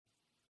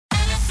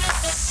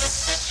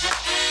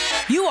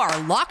You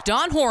are Locked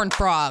On Horned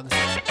Frogs,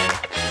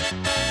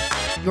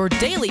 your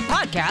daily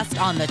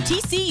podcast on the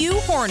TCU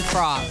Horned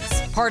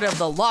Frogs, part of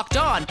the Locked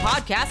On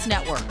Podcast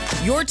Network,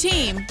 your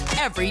team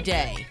every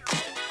day.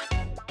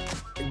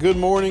 Good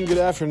morning, good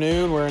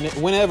afternoon,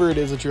 whenever it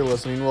is that you're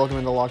listening. Welcome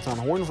into Locked On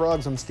Horned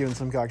Frogs. I'm Steven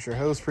Simcox, your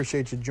host.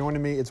 Appreciate you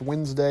joining me. It's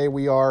Wednesday.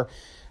 We are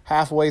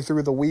halfway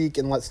through the week,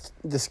 and let's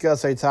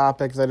discuss a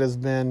topic that has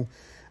been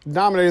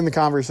dominating the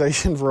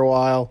conversation for a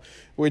while,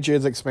 which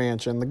is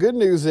expansion. The good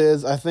news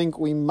is I think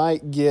we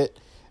might get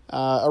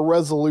a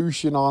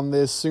resolution on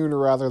this sooner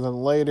rather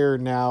than later.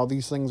 Now,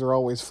 these things are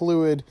always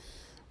fluid,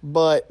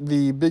 but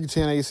the Big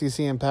Ten, ACC,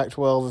 and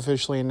Pac-12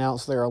 officially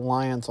announced their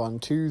alliance on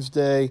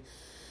Tuesday.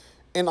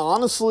 And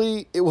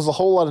honestly, it was a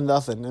whole lot of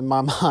nothing in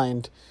my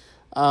mind.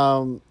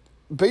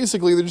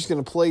 Basically, they're just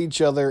going to play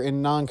each other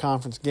in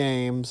non-conference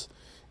games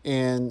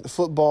in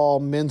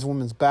football, men's,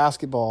 women's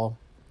basketball.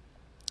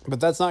 But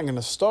that's not going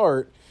to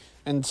start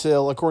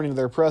until, according to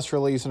their press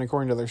release and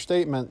according to their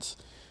statements,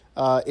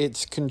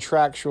 it's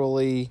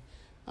contractually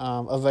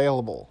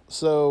available.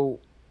 So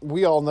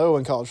we all know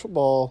in college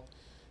football,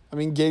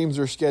 games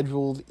are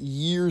scheduled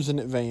years in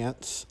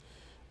advance.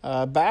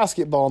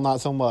 Basketball, not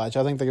so much.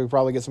 I think they could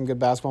probably get some good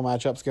basketball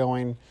matchups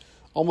going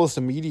almost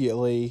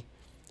immediately.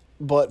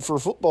 But for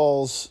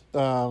football's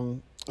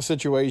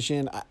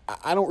situation,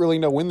 I don't really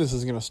know when this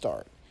is going to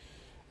start.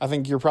 I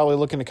think you're probably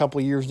looking a couple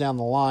of years down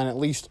the line, at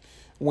least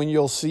when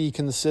you'll see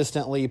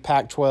consistently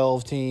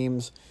Pac-12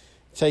 teams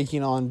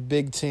taking on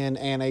Big Ten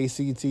and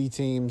ACC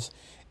teams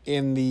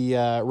in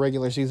the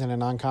regular season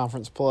and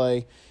non-conference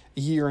play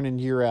year in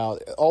and year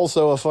out.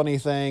 Also, a funny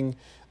thing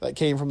that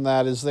came from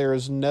that is there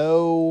is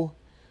no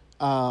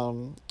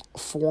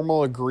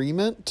formal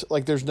agreement.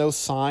 Like, there's no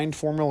signed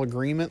formal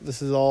agreement.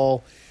 This is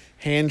all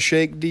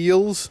handshake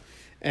deals.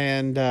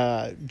 And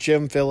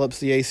Jim Phillips,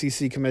 the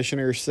ACC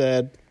commissioner,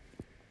 said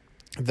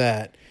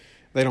that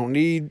they don't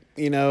need,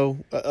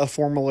 a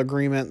formal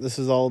agreement. This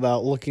is all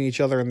about looking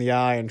each other in the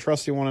eye and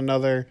trusting one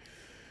another,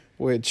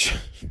 which,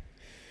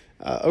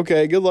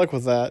 okay, good luck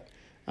with that.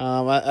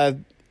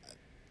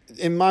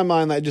 In my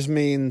mind, that just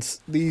means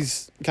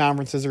these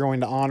conferences are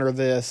going to honor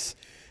this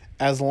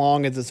as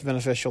long as it's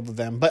beneficial to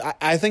them. But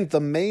I think the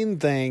main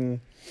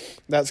thing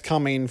that's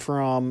coming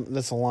from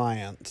this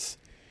alliance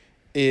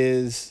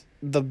is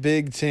the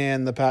Big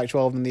Ten, the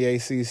Pac-12, and the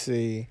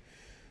ACC.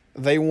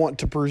 They want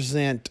to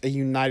present a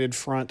united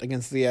front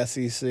against the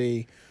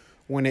SEC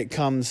when it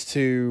comes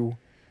to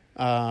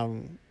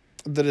the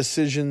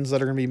decisions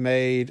that are going to be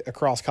made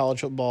across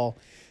college football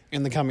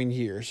in the coming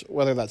years,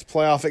 whether that's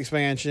playoff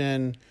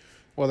expansion,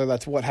 whether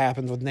that's what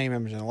happens with name,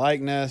 image, and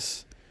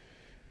likeness.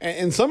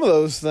 And some of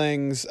those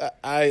things,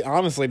 I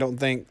honestly don't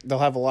think they'll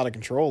have a lot of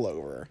control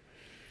over.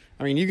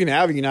 You can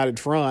have a united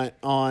front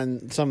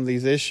on some of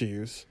these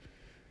issues,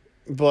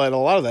 but a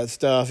lot of that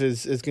stuff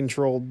is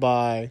controlled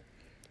by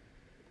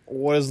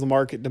what does the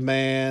market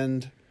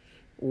demand,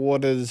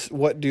 what do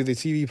the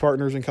TV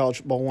partners in college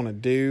football want to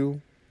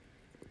do.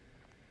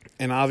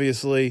 And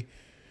obviously,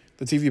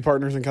 the TV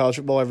partners in college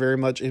football are very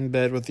much in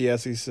bed with the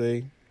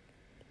SEC.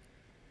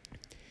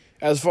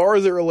 As far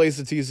as it relates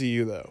to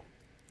TCU, though,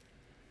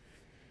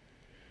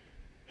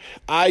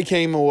 I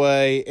came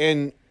away,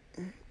 and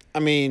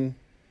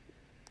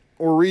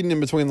we're reading in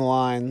between the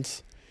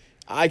lines.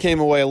 I came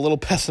away a little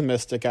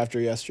pessimistic after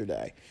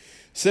yesterday,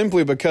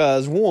 simply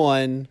because,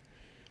 one,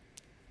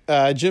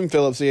 Jim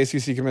Phillips, the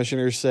ACC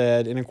commissioner,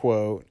 said in a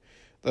quote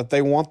that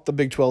they want the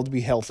Big 12 to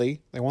be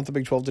healthy. They want the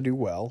Big 12 to do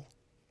well.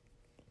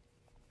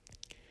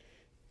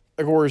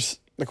 Of course,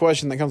 the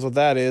question that comes with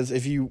that is,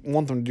 if you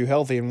want them to do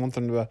healthy and want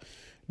them to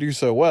do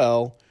so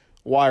well,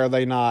 why are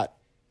they not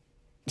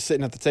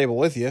sitting at the table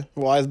with you?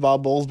 Why is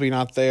Bob Bowlesby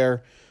not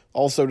there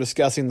also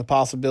discussing the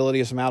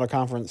possibility of some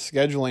out-of-conference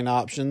scheduling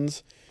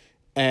options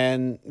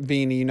and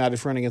being a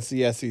united front against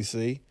the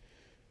SEC?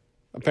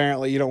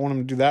 Apparently, you don't want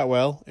them to do that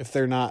well if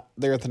they're not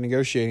there at the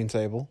negotiating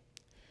table.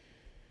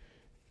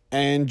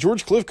 And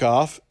George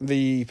Kliavkoff,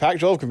 the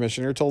Pac-12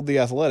 commissioner, told The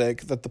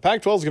Athletic that the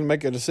Pac-12 is going to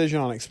make a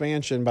decision on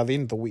expansion by the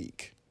end of the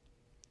week.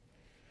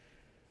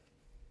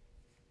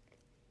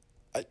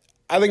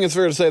 I think it's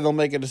fair to say they'll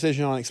make a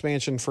decision on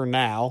expansion for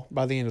now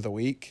by the end of the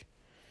week.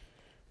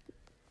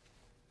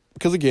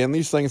 Because, again,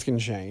 these things can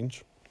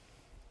change.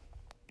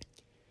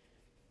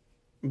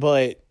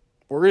 But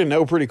we're going to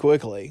know pretty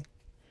quickly.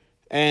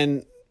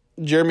 And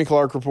Jeremy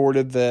Clark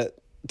reported that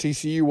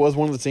TCU was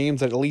one of the teams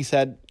that at least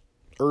had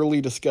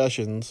early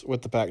discussions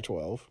with the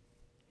Pac-12.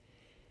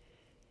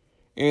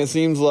 And it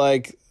seems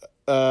like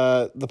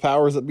the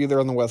powers that be there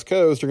on the West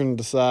Coast are going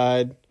to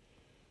decide,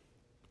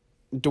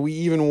 do we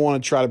even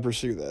want to try to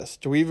pursue this?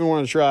 Do we even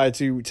want to try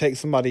to take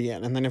somebody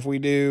in? And then if we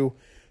do,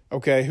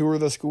 okay, who are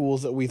the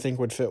schools that we think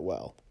would fit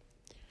well?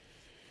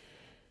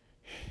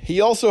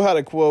 He also had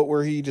a quote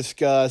where he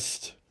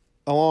discussed,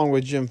 along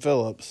with Jim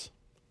Phillips,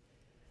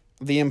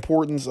 the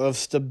importance of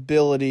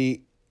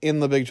stability in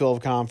the Big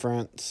 12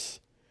 Conference,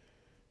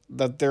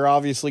 that they're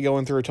obviously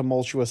going through a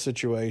tumultuous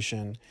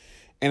situation.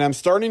 And I'm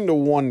starting to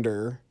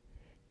wonder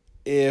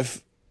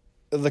if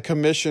the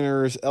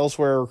commissioners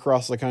elsewhere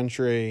across the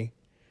country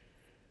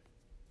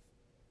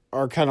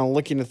are kind of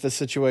looking at this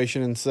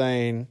situation and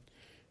saying,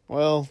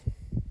 well,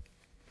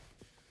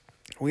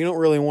 we don't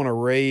really want to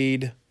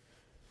raid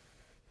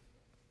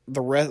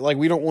the rest. Like,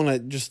 we don't want to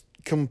just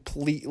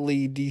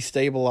completely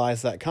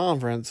destabilize that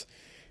conference.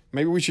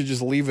 Maybe we should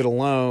just leave it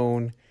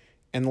alone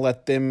and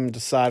let them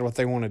decide what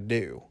they want to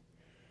do.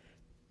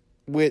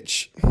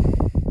 Which,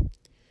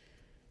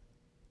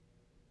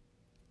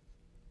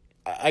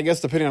 I guess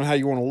depending on how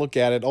you want to look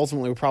at it,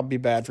 ultimately would probably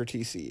be bad for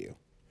TCU.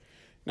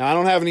 Now, I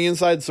don't have any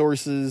inside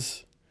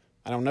sources.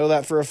 I don't know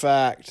that for a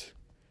fact.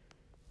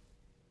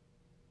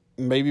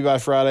 Maybe by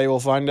Friday we'll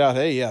find out,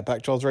 hey, yeah,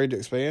 Pac-12's ready to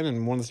expand,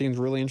 and one of the teams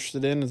we're really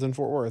interested in is in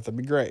Fort Worth. That'd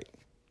be great.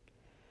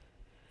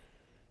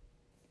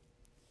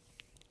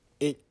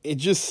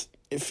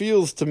 It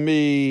feels to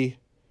me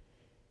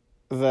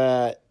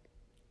that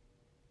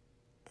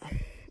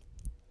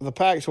the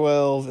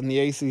Pac-12 and the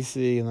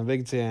ACC and the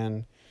Big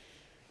Ten,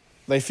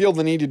 they feel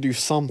the need to do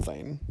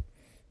something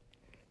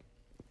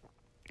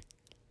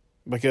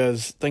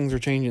because things are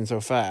changing so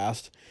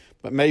fast.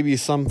 But maybe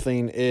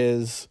something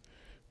is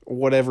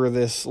whatever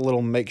this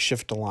little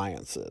makeshift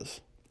alliance is.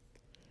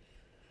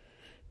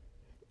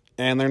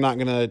 And they're not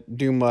going to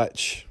do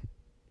much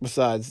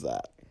besides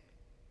that.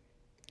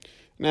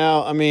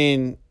 Now, I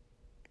mean,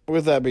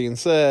 with that being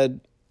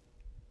said,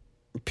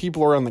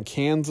 people around the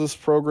Kansas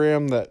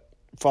program that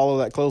follow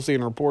that closely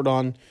and report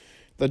on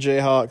the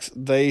Jayhawks,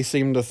 they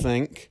seem to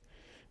think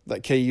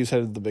that KU's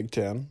headed to the Big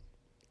Ten.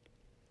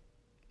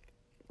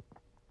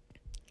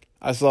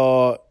 I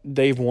saw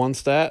Dave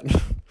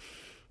Wannstedt,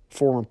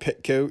 former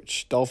Pitt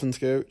coach, Dolphins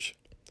coach,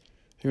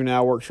 who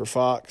now works for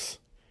Fox.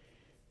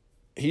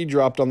 He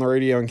dropped on the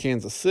radio in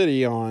Kansas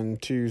City on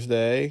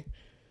Tuesday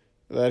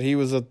that he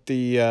was at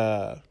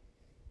the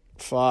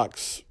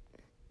Fox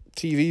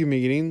TV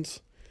meetings,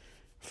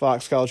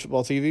 Fox College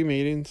Football TV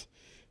meetings,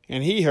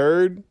 and he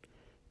heard,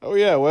 oh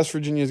yeah, West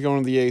Virginia's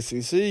going to the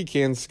ACC,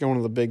 Kansas going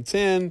to the Big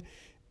Ten,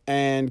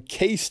 and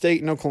K-State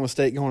and Oklahoma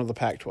State going to the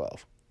Pac-12.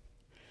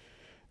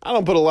 I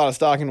don't put a lot of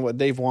stock in what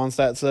Dave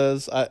Wannstedt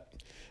says.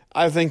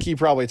 I think he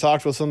probably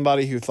talked with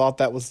somebody who thought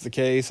that was the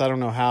case. I don't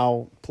know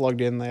how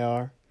plugged in they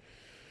are.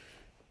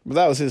 But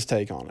that was his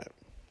take on it.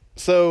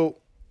 So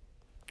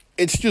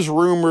it's just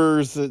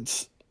rumors.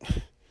 It's,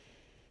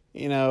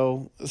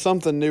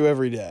 something new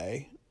every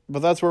day. But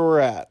that's where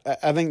we're at.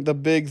 I think the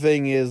big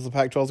thing is the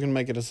Pac-12 is going to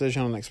make a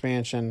decision on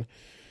expansion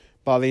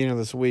by the end of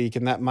this week,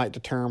 and that might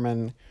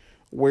determine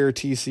where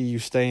TCU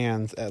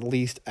stands, at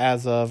least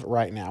as of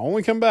right now. When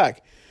we come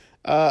back,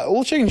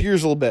 we'll change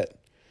gears a little bit.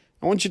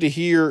 I want you to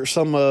hear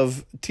some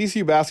of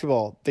TCU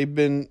basketball. They've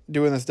been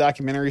doing this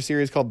documentary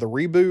series called The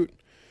Reboot,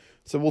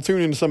 so we'll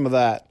tune into some of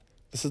that.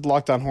 This is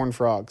Locked On Horned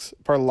Frogs,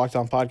 part of the Locked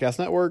On Podcast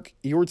Network,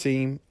 your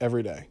team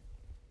every day.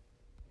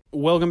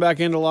 Welcome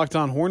back into Locked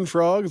On Horned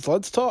Frogs.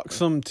 Let's talk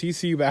some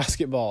TCU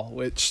basketball,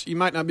 which you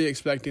might not be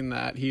expecting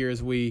that here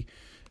as we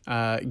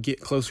get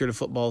closer to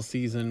football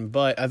season,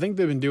 but I think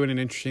they've been doing an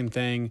interesting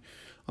thing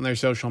on their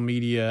social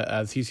media,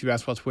 TCU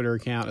basketball Twitter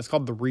account. It's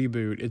called The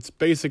Reboot. It's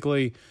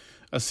basically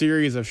a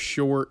series of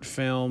short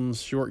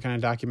films, short kind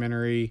of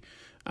documentary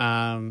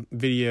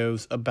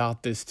videos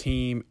about this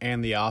team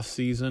and the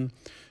offseason.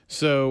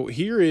 So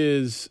here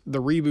is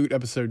The Reboot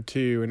episode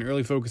 2, and it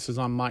really focuses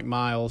on Mike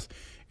Miles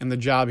and the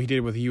job he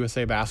did with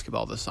USA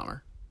Basketball this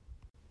summer.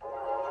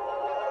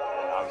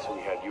 Obviously,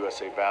 you had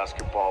USA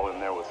Basketball in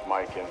there with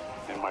Mike and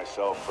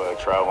myself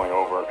traveling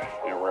over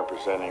and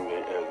representing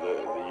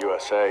the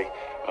USA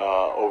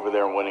over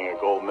there and winning a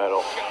gold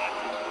medal.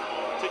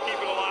 To keep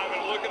it alive,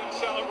 and look at them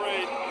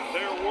celebrate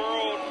their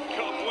World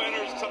Cup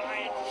winners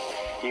tonight.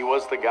 He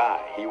was the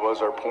guy. He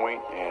was our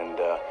point, and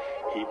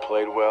he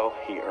played well.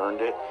 He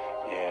earned it,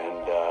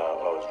 and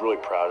I was really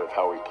proud of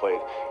how he played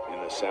in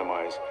the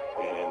semis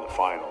and in the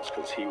finals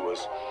because he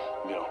was,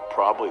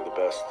 probably the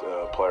best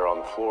player on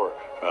the floor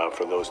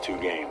for those two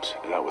games,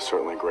 and that was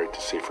certainly great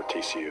to see for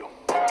TCU.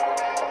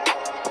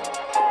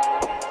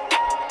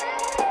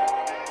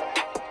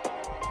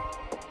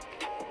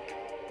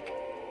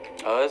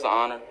 It's an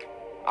honor.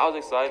 I was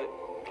excited.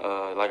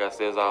 Like I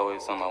said, it's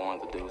always something I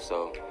wanted to do,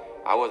 so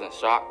I wasn't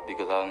shocked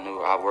because I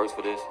knew I worked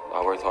for this.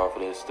 I worked hard for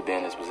this to be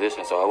in this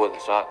position, so I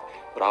wasn't shocked,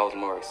 but I was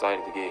more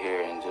excited to get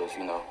here and just,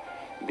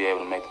 be able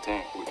to make the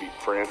team. We beat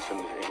France in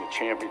the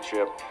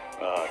championship,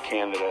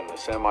 Canada in the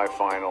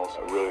semifinals.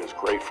 It really was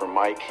great for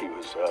Mike. He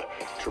was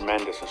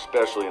tremendous,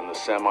 especially in the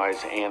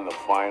semis and the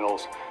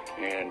finals,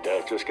 and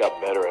just got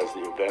better as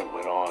the event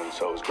went on.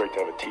 So it was great to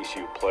have a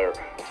TCU player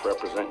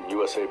representing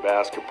USA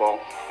Basketball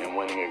and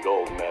winning a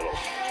gold medal.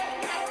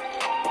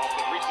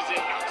 Reaches in,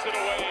 knocks it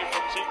away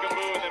from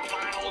Chikambu, and then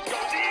Miles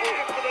goes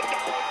in for the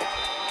dunk.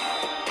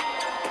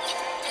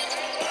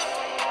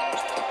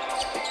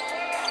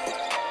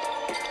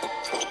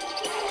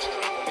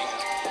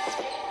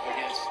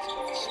 Against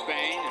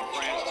Spain and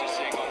France to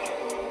single.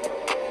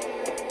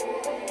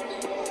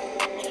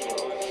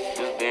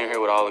 Just being here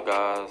with all the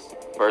guys.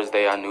 First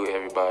day I knew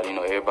everybody,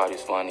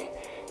 everybody's funny.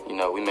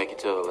 We make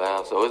each other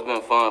laugh. So it's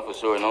been fun for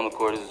sure. And on the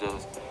court, it's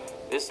just,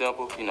 It's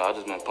simple. I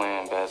just been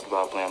playing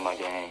basketball, playing my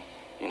game.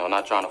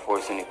 Not trying to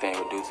force anything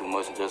or do too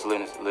much, and just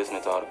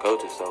listening to all the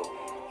coaches. So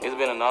it's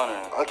been an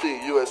honor. I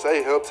think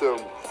USA helped him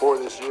for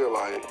this year.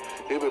 Like,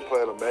 he been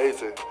playing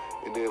amazing.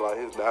 And then, like,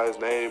 his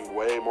name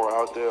way more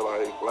out there.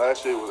 Like,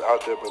 last year it was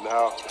out there, but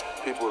now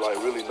people, like,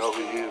 really know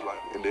who he is. Like,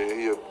 and then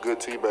he a good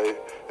teammate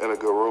and a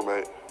good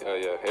roommate.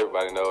 Yeah,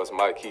 everybody knows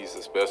Mike. He's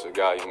a special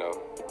guy,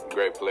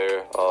 great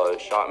player.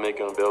 His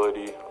shot-making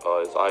ability,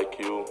 his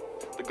IQ.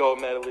 The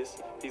gold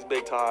medalist, he's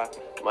big time.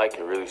 Mike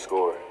can really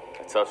score.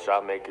 A tough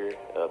shot maker,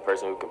 a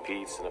person who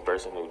competes, and a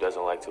person who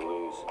doesn't like to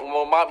lose.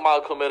 When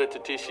Mike committed to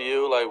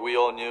TCU, like we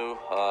all knew,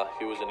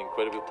 he was an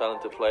incredibly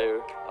talented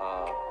player,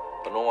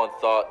 but no one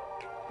thought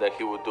that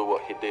he would do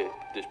what he did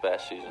this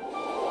past season.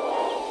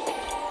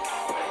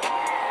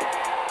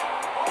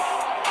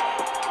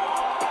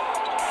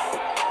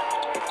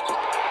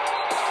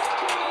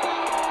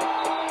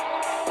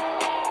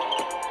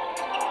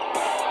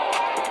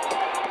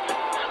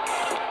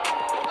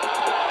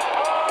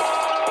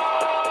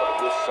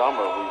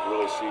 Summer, we've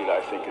really seen,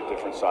 I think, a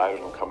different side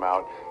of him come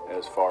out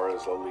as far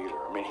as a leader.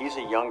 I mean, he's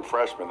a young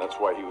freshman. That's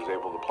why he was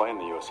able to play in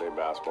the USA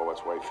basketball.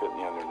 That's why he fit in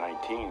the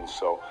under-19.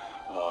 So,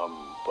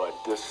 but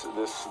this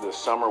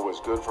summer was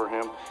good for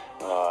him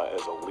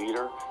as a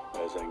leader,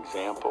 as an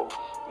example,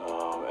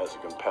 as a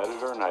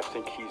competitor, and I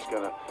think he's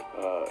going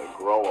to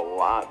grow a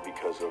lot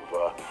because of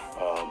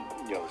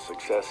the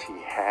success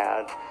he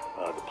had,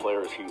 the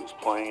players he was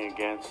playing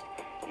against.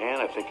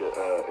 And I think,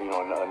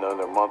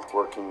 another month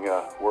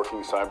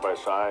working side by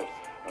side,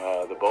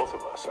 the both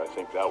of us. I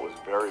think that was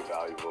very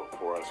valuable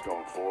for us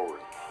going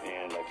forward.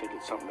 And I think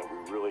it's something that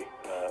we really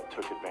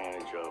took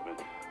advantage of. And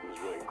it was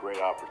really a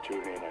great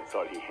opportunity, and I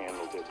thought he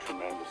handled it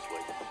tremendously.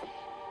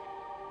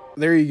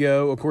 There you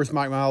go. Of course,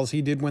 Mike Miles,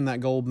 he did win that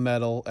gold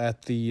medal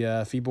at the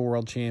FIBA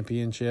World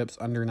Championships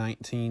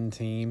under-19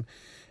 team.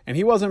 And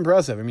he was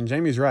impressive. I mean,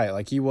 Jamie's right.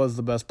 Like, he was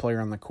the best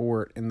player on the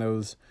court in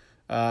those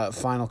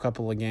final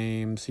couple of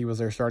games. He was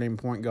their starting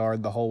point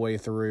guard the whole way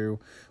through,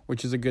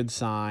 which is a good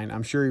sign.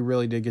 I'm sure he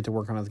really did get to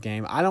work on his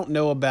game. I don't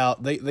know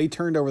about they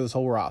turned over this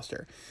whole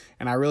roster,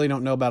 and I really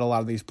don't know about a lot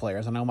of these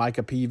players. I know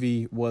Micah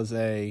Peavy was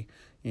a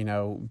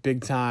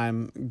big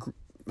time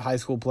high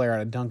school player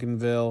out of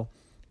Duncanville.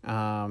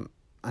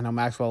 I know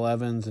Maxwell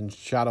Evans and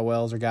Shada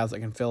Wells are guys that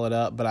can fill it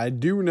up, but I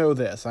do know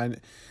this.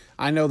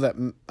 I know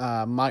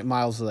that Mike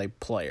Miles is a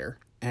player,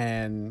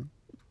 and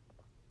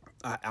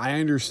I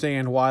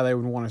understand why they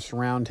would want to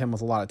surround him with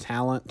a lot of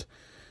talent,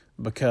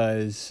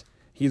 because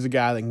he's a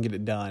guy that can get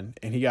it done,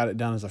 and he got it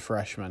done as a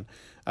freshman.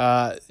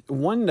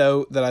 One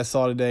note that I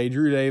saw today,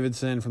 Drew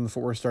Davidson from the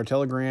Fort Worth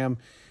Star-Telegram,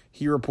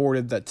 he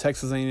reported that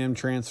Texas A&M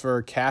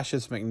transfer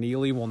Cassius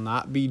McNeely will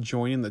not be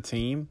joining the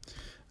team.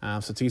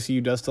 So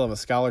TCU does still have a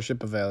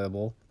scholarship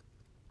available.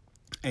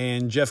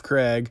 And Jeff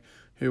Craig,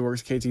 who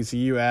works at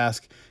KTCU,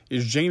 asked,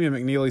 is Jamie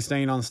McNeely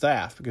staying on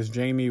staff? Because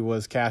Jamie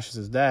was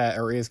Cassius's dad,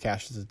 or is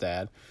Cassius's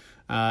dad.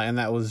 And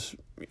that was,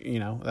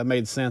 that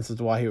made sense as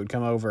to why he would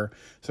come over.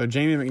 So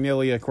Jamie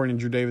McNeely, according to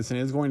Drew Davidson,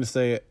 is going to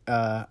stay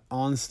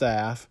on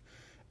staff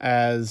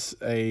as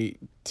a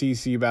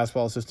TCU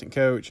basketball assistant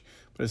coach,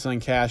 but his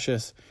son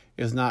Cassius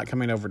is not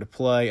coming over to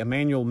play.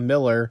 Emmanuel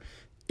Miller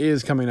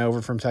is coming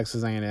over from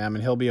Texas A&M,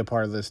 and he'll be a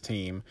part of this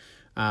team.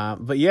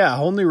 But yeah, a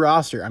whole new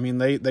roster. I mean,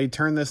 they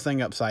turned this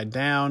thing upside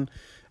down.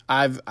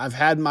 I've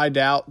had my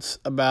doubts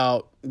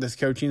about this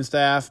coaching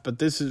staff, but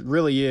this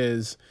really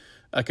is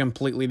a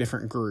completely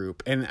different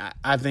group. And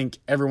I think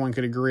everyone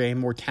could agree a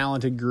more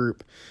talented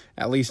group,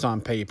 at least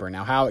on paper.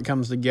 Now, how it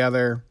comes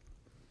together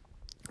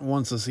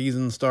once the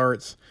season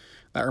starts,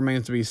 that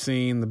remains to be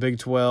seen. The Big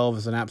 12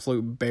 is an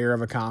absolute bear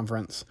of a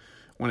conference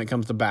when it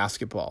comes to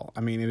basketball.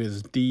 I mean, it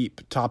is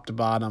deep, top to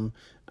bottom.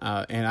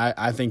 And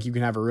I think you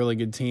can have a really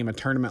good team, a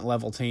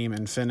tournament-level team,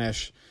 and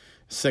finish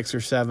 6th or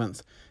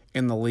 7th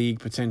in the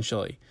league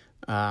potentially.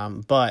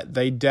 But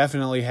they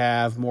definitely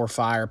have more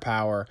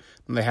firepower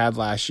than they had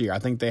last year. I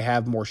think they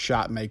have more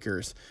shot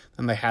makers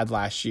than they had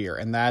last year,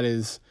 and that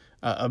is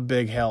a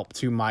big help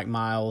to Mike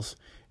Miles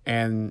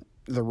and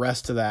the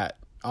rest of that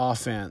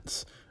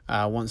offense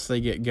once they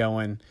get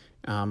going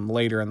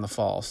later in the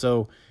fall.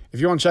 So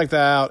if you want to check that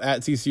out,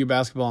 at TCU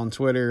Basketball on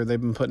Twitter,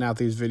 they've been putting out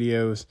these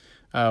videos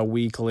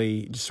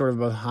weekly, just sort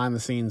of a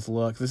behind-the-scenes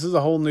look. This is a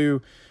whole new,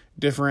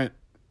 different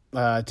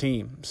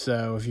team.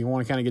 So if you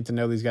want to kind of get to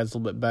know these guys a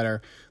little bit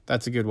better,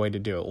 that's a good way to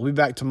do it. We'll be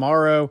back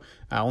tomorrow.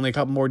 Only a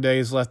couple more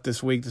days left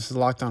this week. This is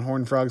Locked On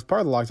Horned Frogs,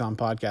 part of the Locked On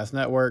Podcast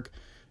Network,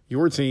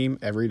 your team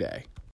every day.